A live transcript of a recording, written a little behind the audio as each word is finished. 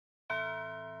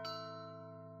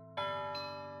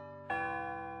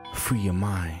free your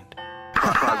mind.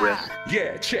 Progress.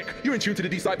 Yeah, check. You're in tune to the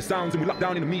D-Cypher sounds and we're locked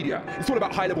down in the media. It's all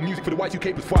about high-level music for the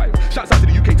Y2K plus 5. Shouts out to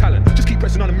the UK talent. Just keep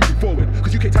pressing on and moving forward,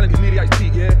 because UK talent is nearly at its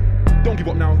peak, yeah? Don't give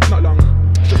up now, it's not long.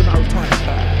 It's just a matter of time.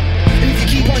 And if you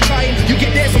keep on trying, you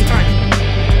get there sometime.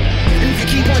 And if you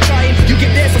keep on trying, you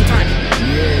get there sometime.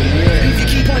 And if you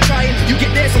keep on trying, you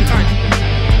get there sometime.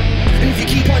 And if you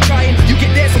keep on trying, you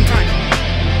get there sometime.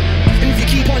 And if you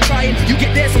keep on trying, you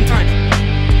get there sometime.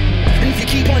 And if you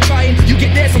keep on trying, you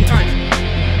get there sometime.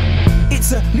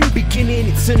 It's a new beginning,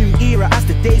 it's a new era. As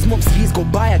the days, months, years go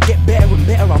by, I get better and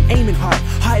better. I'm aiming high,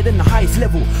 higher than the highest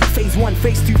level. Phase 1,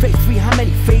 phase 2, phase 3. How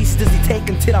many phases does it take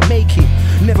until I make it?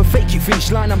 Never fake it,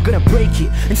 finish line, I'm gonna break it.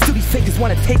 And still these fakers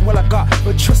wanna take what I got,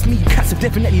 but trust me, you cats have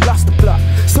definitely lost the plot.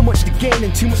 So much to gain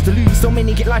and too much to lose. So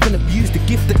many get life and abuse the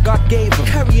gift that God gave them.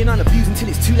 Carrying on abuse until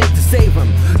it's too late to save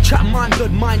them. Trap mind,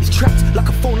 blood mind is trapped like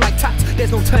a phone like tapped.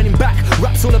 There's no turning back,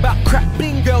 rap's all about crap.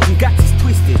 Bling girls and gats is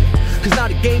twisted, cause now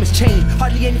the game has changed.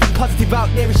 Hardly anything positive out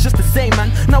there, it's just the same,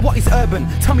 man. Now what is urban?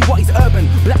 Tell me what is urban.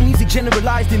 Black music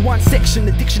generalized in one section.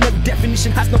 The dictionary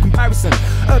definition has no comparison.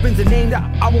 Urban's a name that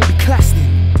I won't be classed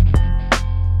in.